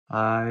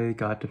I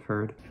got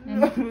deferred.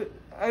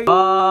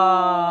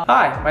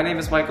 Hi, my name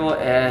is Michael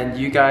and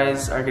you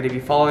guys are going to be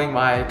following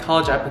my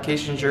college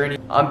application journey.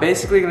 I'm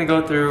basically going to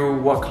go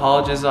through what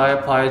colleges I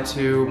applied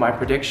to, my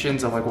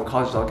predictions of like what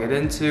colleges I'll get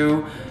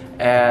into,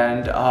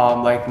 and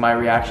like my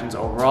reactions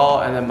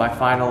overall, and then my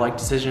final like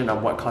decision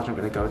of what college I'm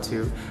going to go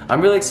to.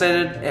 I'm really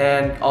excited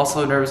and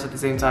also nervous at the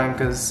same time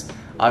because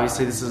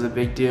obviously this is a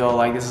big deal.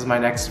 Like this is my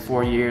next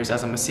 4 years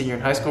as I'm a senior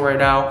in high school right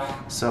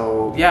now.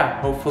 So yeah,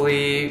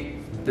 hopefully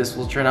this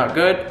will turn out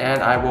good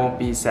and I won't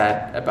be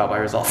sad about my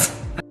results.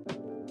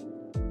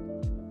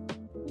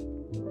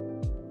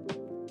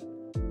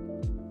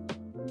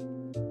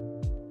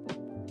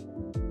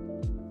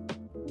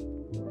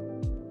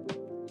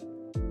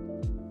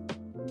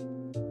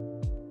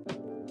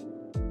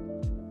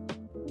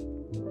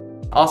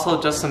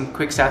 Also, just some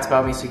quick stats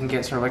about me so you can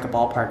get sort of like a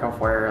ballpark of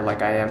where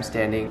like I am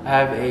standing. I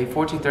have a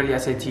 1430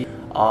 SAT.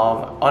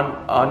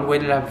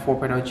 Unweighted I have a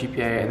 4.0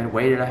 GPA, and then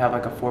weighted I have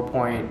like a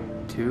 4.2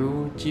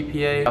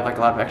 GPA. I have like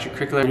a lot of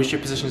extracurricular leadership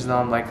positions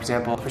now. Like for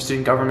example, for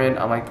student government,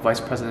 I'm like the vice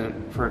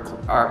president for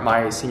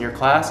my senior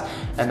class,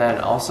 and then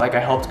also like I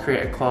helped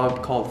create a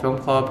club called Film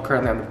Club.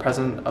 Currently, I'm the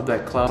president of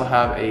that club. I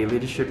have a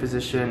leadership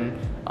position.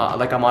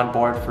 Like I'm on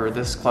board for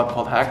this club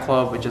called Hack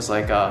Club, which is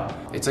like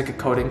it's like a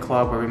coding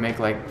club where we make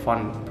like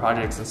fun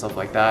projects and stuff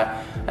like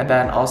that. And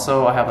then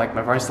also I have like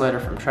my varsity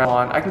letter from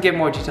triathlon. I can get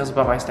more details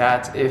about my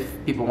stats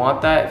if people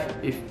want that.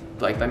 If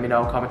like let me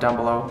know, comment down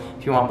below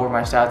if you want more of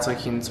my stats so I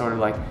can sort of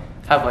like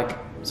have like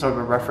sort of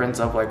a reference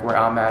of like where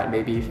I'm at.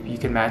 Maybe if you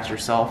can match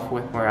yourself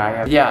with where I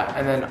am. Yeah,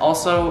 and then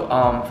also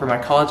for my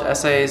college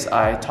essays,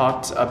 I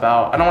talked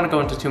about, I don't want to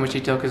go into too much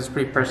detail because it's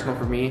pretty personal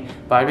for me,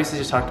 but I basically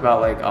just talked about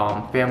like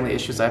family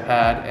issues I've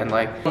had and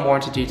like more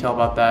into detail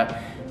about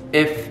that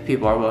if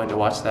people are willing to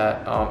watch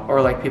that or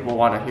like people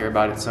want to hear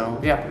about it. So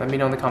yeah, let me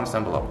know in the comments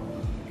down below.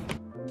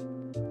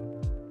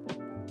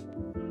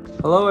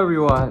 Hello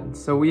everyone.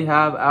 So we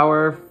have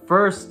our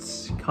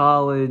first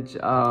college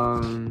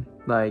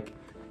like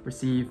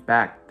receive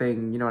back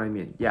thing, you know what I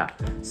mean? Yeah.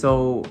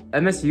 So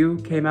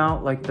MSU came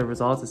out, like the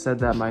results, it said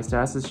that my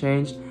status has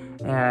changed,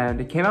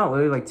 and it came out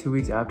literally like 2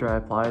 weeks after I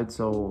applied,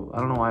 so I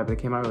don't know why, but it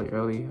came out really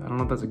early. I don't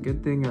know if that's a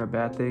good thing or a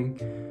bad thing,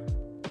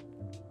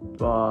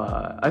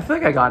 but I feel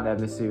like I got an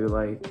MSU.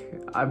 Like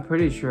I'm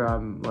pretty sure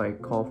I'm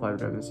like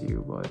qualified for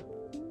MSU, but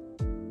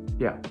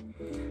yeah,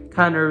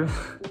 kind of nervous,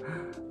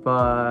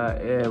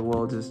 but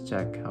we'll just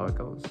check how it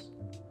goes.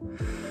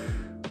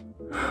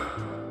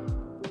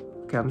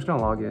 Okay, I'm just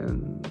gonna log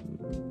in.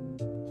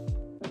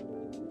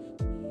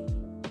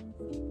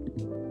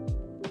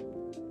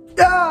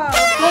 Yeah!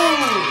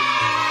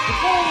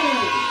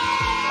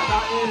 I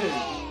got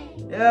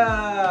in!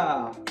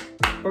 Yeah!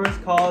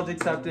 First college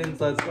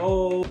acceptance, let's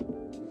go!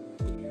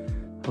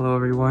 Hello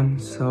everyone,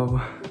 so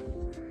I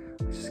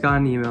just got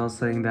an email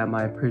saying that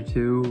my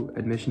Purdue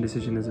admission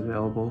decision is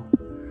available.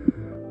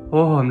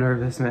 Oh, I'm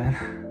nervous, man.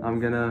 I'm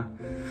gonna...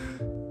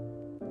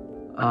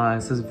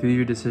 it says view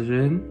your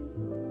decision.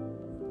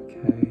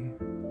 Okay.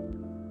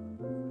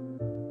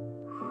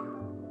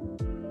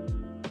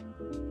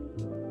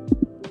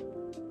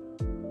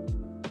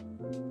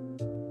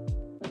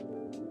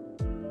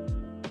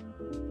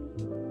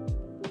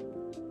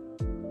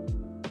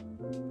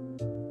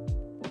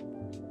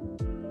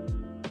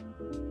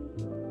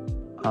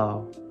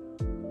 Oh.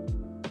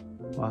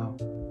 Wow.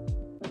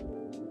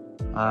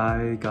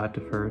 I got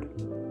deferred.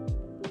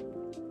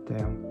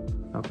 Damn.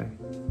 Okay.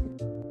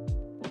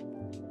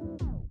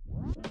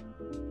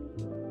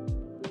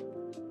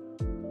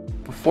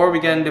 Before we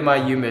get into my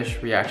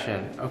UMich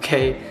reaction,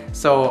 okay,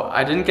 so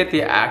I didn't get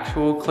the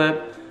actual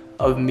clip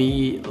of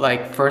me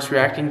like first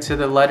reacting to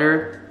the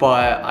letter,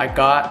 but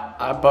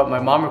but my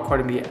mom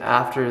recorded me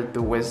after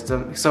the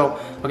wisdom. So,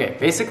 okay,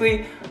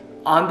 basically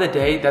on the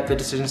day that the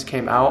decisions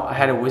came out, I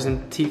had a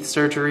wisdom teeth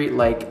surgery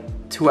like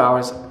 2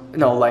 hours,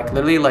 no, like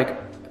literally like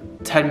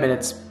 10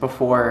 minutes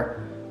before,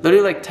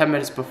 literally like 10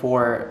 minutes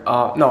before,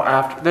 no,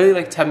 after, literally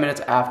like 10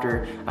 minutes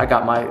after I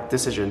got my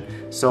decision.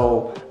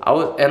 So I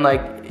was, and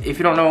like, if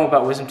you don't know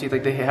about wisdom teeth,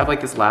 like they have like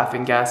this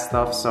laughing gas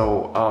stuff.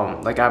 So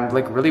like I'm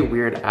like really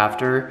weird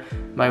after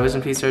my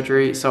wisdom teeth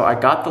surgery. So I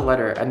got the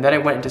letter and then I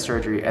went into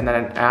surgery, and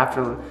then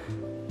after,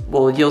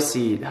 well, you'll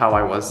see how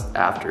I was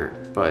after,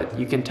 but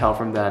you can tell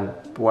from then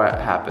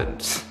what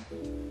happened.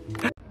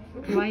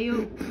 Why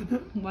you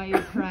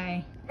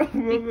cry?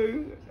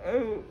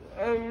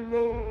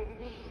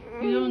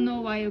 You don't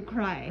know why you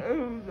cry?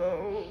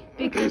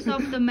 Because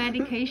of the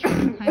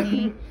medication,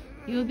 honey.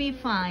 You'll be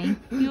fine.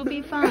 You'll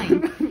be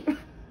fine.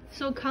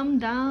 So calm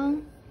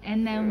down,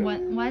 and then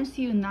once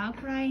you're not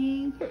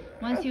crying,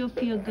 once you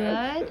feel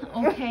good,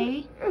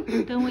 okay,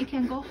 then we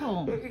can go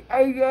home.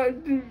 I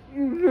got to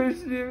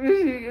watch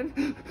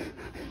TV.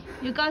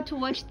 You got to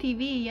watch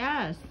TV,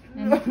 yes.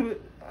 And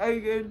I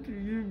got to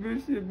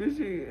University of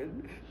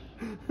Michigan.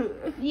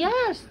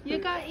 Yes, you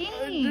got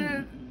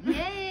in.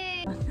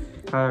 Yay!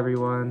 Hi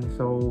everyone,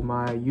 so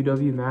my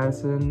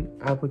UW-Madison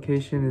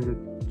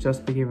application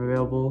just became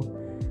available.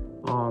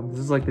 This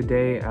is like the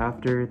day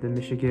after the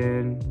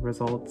Michigan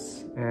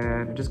results,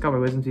 and I just got my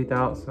wisdom teeth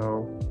out,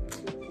 so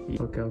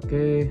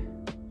okay.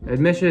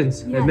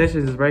 Admissions, Yes.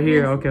 Admissions is right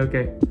here. Yes.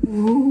 Okay.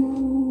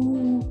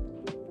 Ooh.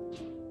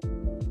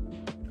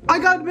 I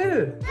got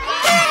admitted.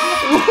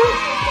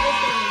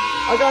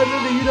 I got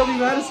admitted to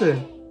UW-Madison.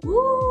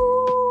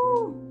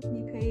 Woo! 你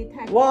可以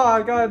太 Wow,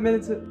 I got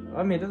admitted to.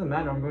 I mean, it doesn't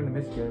matter. I'm going to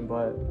Michigan,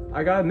 but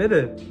I got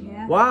admitted.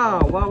 Yeah. Wow!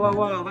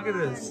 Look at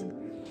this.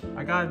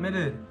 I got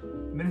admitted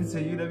to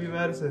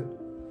UW-Madison.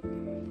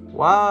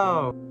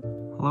 Wow.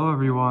 Hello,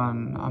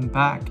 everyone. I'm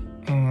back,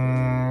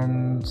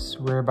 and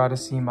we're about to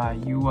see my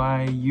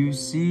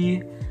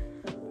UIUC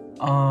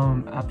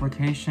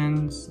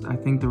applications. I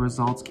think the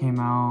results came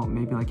out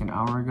maybe like an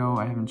hour ago.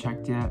 I haven't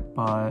checked yet,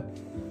 but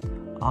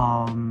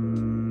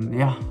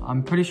yeah,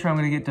 I'm pretty sure I'm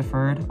gonna get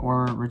deferred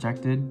or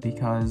rejected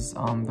because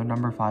they're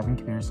number 5 in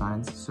computer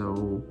science,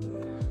 so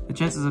the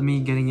chances of me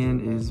getting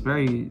in is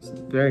very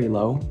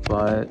low,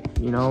 but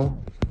you know,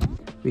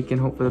 we can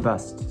hope for the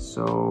best.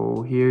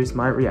 So here's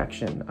my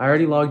reaction. I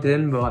already logged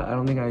in, but I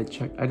don't think I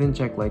didn't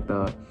check like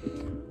the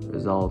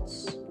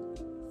results,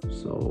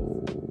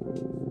 so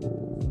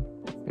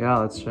yeah,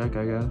 let's check,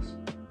 I guess.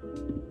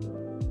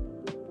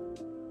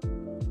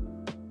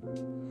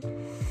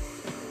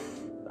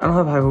 I don't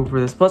have high hope for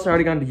this. Plus, I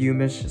already got into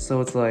UMich,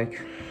 so it's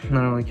like, I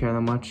don't really care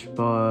that much,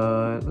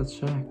 but let's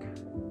check.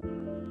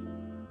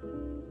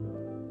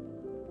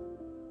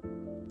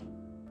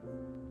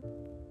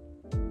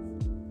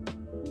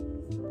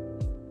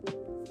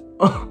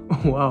 Oh,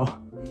 wow.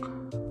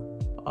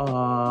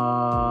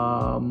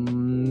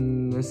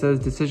 It says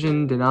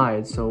decision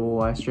denied,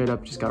 so I straight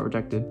up just got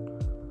rejected.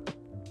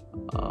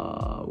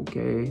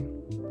 Okay.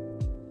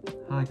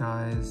 Hi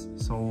guys,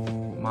 so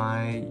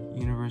my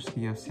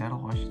University of Seattle,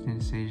 Washington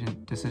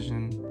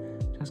decision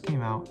just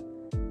came out.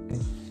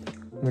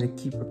 I'm gonna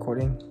keep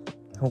recording.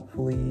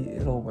 Hopefully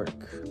it'll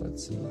work.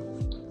 Let's see.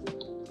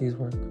 Please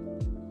work.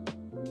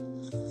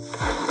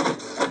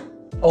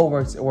 Oh, it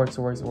works, it works.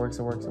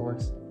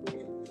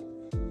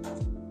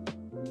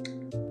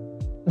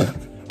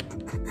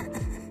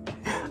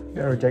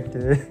 Got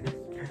rejected.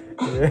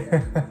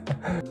 Yeah.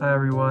 Hi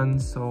everyone,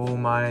 so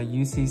my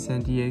UC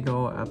San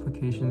Diego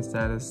application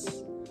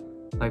status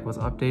was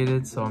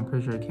updated, so I'm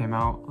pretty sure it came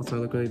out. Also, I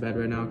look really bad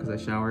right now because I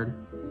showered.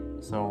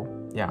 So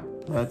yeah,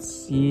 let's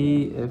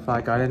see if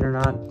I got it or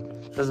not.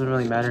 Doesn't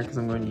really matter because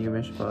I'm going to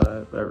UMich,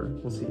 but whatever,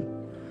 we'll see.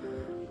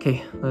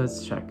 Okay,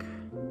 let's check.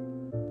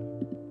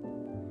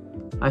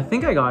 I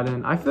think I got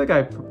in. I feel like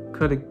I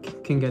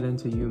can get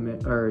into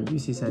UMich or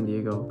UC San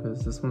Diego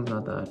because this one's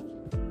not that.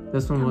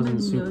 This one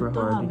wasn't super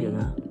hard to get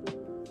in.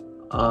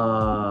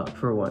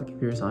 For what?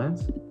 Computer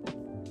science?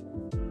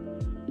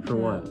 For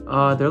what?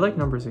 They're like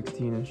number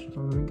 16-ish.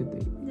 Oh, let me get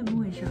the.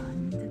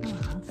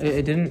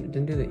 It didn't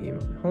do the email.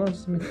 Hold on,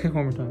 just let me click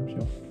one more time.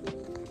 Show.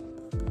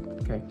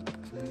 Okay.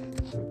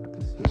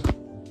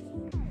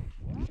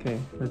 Okay,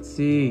 let's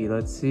see.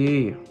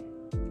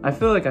 I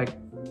feel like I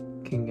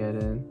can get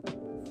in.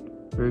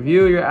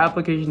 Review your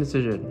application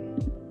decision.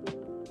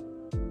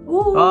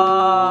 Ooh.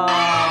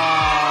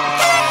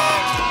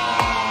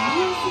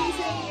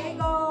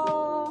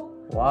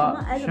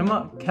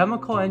 Wow.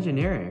 Chemical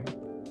engineering.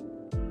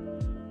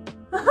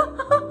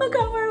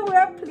 Come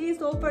where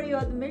please offer you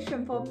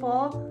admission for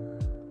fall.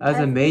 As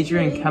a major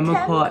in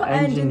chemical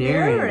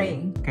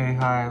engineering. Okay,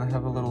 hi, I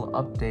have a little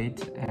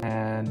update,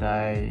 and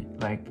I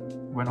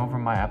went over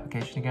my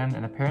application again,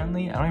 and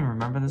apparently, I don't even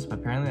remember this, but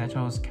apparently I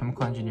chose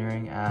chemical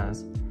engineering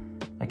as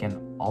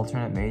an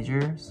alternate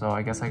major, so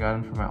I guess I got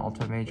in for my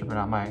alternate major, but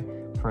not my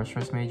first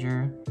choice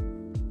major,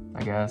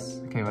 I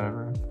guess. Okay,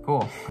 whatever.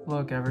 Cool.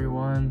 Look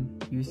everyone,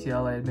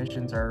 UCLA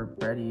admissions are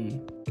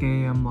ready.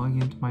 Okay, I'm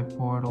logging into my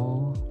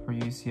portal for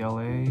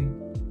UCLA.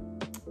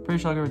 Pretty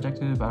sure I'll get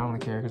rejected, but I don't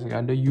really care because I got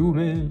into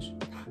UMich.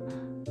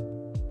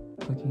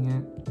 Clicking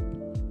it.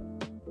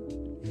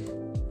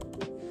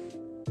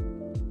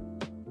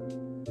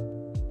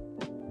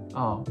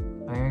 Oh,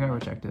 I think I got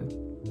rejected.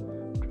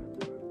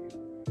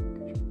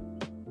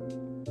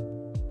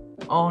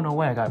 Oh, no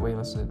way, I got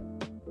waitlisted.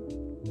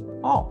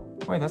 Oh,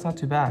 wait, that's not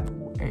too bad.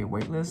 A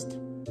waitlist?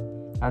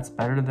 That's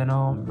better than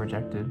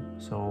rejected.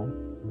 So,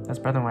 that's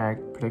better than what I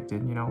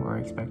predicted, you know, or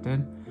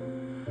expected.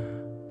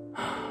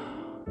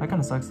 That kind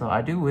of sucks though.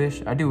 I do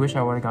wish I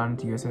would have gone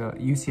into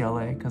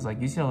UCLA because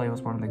UCLA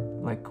was one of the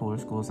cooler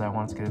schools that I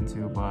wanted to get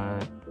into, but I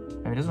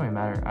mean, it doesn't really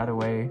matter either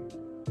way.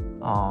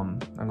 I'm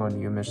going to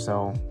UMich,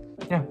 so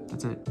yeah,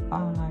 that's it.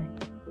 Bye.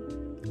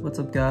 What's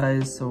up,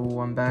 guys?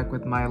 So I'm back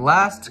with my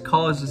last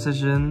college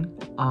decision.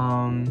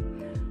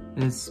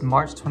 It's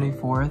March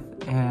 24th,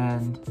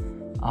 and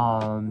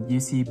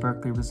UC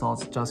Berkeley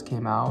results just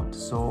came out.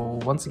 So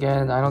once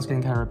again, I know it's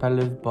getting kind of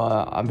repetitive,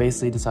 but I'm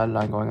basically decided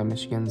I'm going to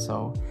Michigan,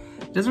 so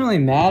it doesn't really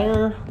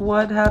matter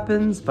what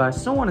happens, but I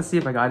still want to see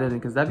if I got in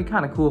because that'd be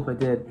kind of cool if I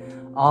did.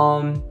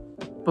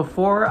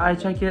 Before I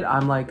check it,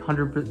 I'm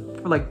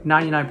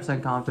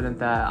 99% confident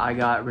that I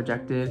got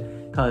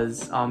rejected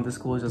because the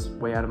school is just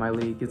way out of my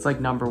league. It's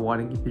number 1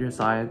 in computer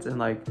science and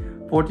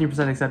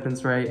 14%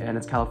 acceptance rate, and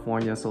it's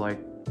California, so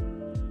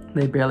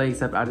They barely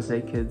accept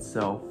out-of-state kids,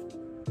 so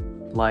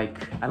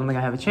like I don't think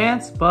I have a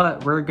chance,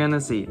 but we're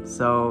gonna see.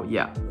 So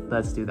yeah,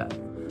 let's do that.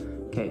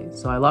 Okay,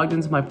 so I logged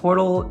into my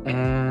portal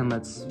and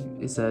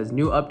it says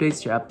new updates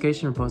to your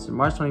application were posted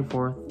March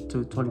 24th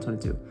to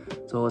 2022.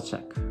 So let's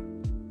check.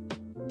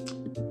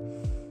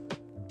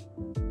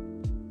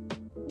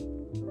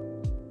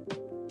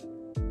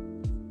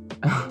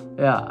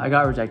 Yeah, I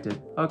got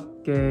rejected.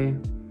 Okay.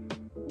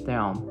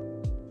 Damn.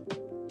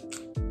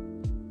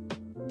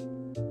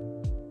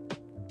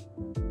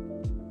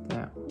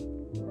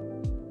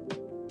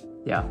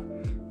 Yeah.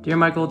 Dear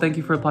Michael, thank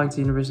you for applying to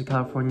the University of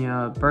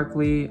California,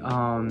 Berkeley.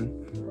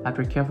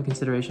 After careful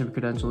consideration of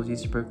credentials,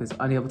 UC Berkeley is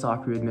unable to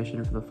offer you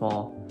admission for the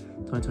fall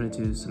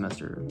 2022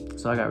 semester.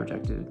 So I got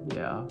rejected.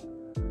 Yeah.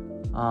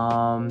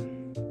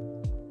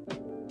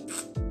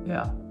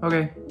 Yeah.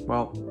 Okay.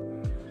 Well,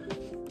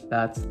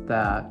 that's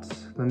that.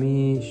 Let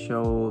me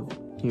show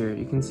here.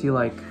 You can see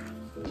like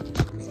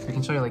I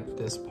can show you like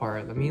this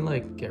part. Let me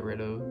like get rid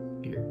of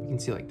here. You can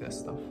see like this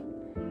stuff.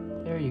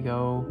 There you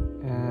go.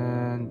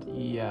 And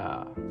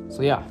yeah.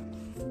 So yeah.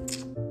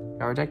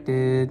 Got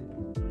rejected.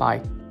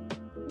 Bye.